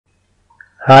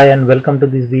Hi and welcome to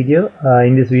this video.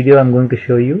 In this video I'm going to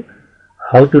show you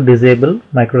how to disable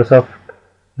Microsoft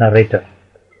Narrator.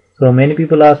 So many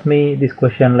people ask me this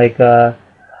question like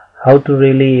how to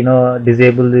really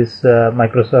disable this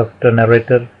Microsoft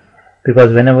Narrator,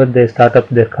 because whenever they start up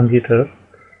their computer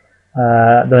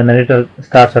the narrator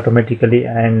starts automatically,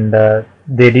 and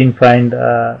they didn't find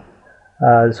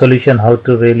solution how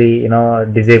to really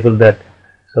disable that.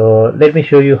 So let me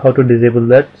show you how to disable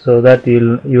that, so that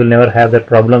you will never have that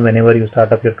problem whenever you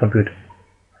start up your computer.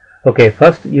 Okay,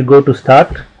 first you go to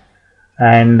start,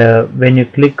 and when you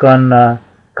click on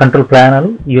control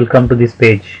panel you will come to this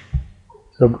page.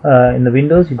 So in the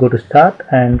Windows you go to start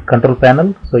and control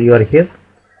panel, so you are here.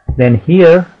 Then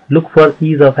here look for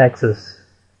ease of access,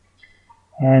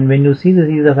 and when you see the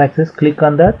ease of access, click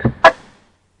on that.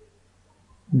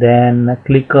 Then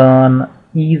click on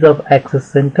ease of access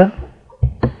center.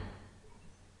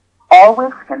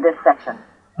 Always in this section.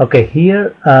 Okay,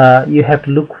 here you have to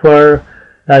look for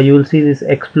you will see this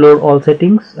explore all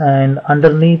settings, and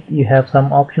underneath you have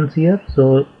some options here.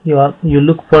 So you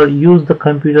look for use the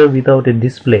computer without a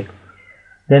display.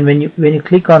 Then when you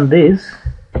click on this,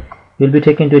 you'll be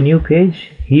taken to a new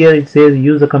page. Here it says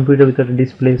use the computer without a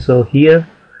display. So here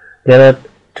there are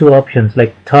two options,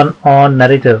 like turn on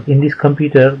narrator. In this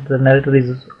computer the narrator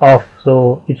is off,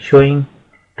 so it's showing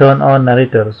turn on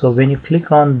narrator. So when you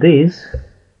click on this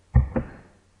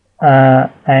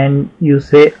and you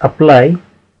say apply,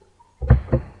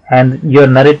 and your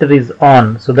narrator is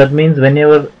on, so that means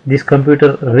whenever this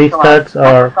computer restarts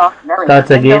or starts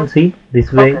again, see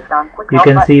this way you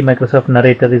can see Microsoft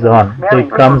Narrator is on. So it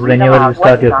comes whenever you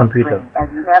start your computer.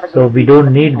 So we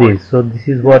don't need this. So this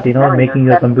is what making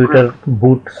your computer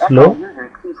boot slow.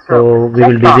 So we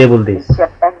will disable this.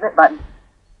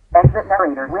 Exit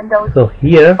narrator windows. So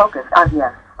here Focus on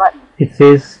yes button. It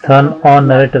says turn on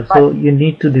narrator, so you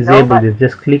need to disable this.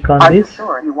 Just click on Are this. you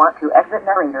sure you want to exit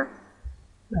narrator?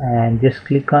 And just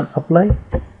click on apply,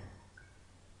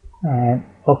 and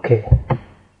okay.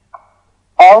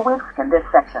 Always in this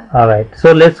section. Alright,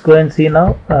 so let's go and see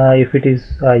now if it is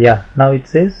yeah, now it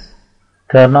says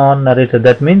turn on narrator.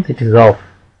 That means it is off.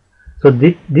 So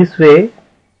this way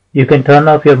you can turn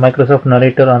off your Microsoft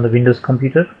Narrator on the Windows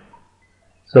computer,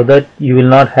 so that you will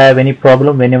not have any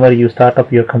problem whenever you start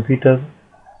up your computer.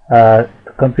 The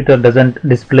computer doesn't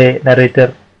display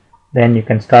narrator, then you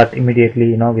can start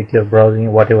immediately with your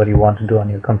browsing, whatever you want to do on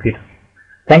your computer.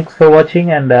 Thanks for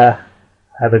watching, and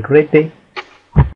have a great day.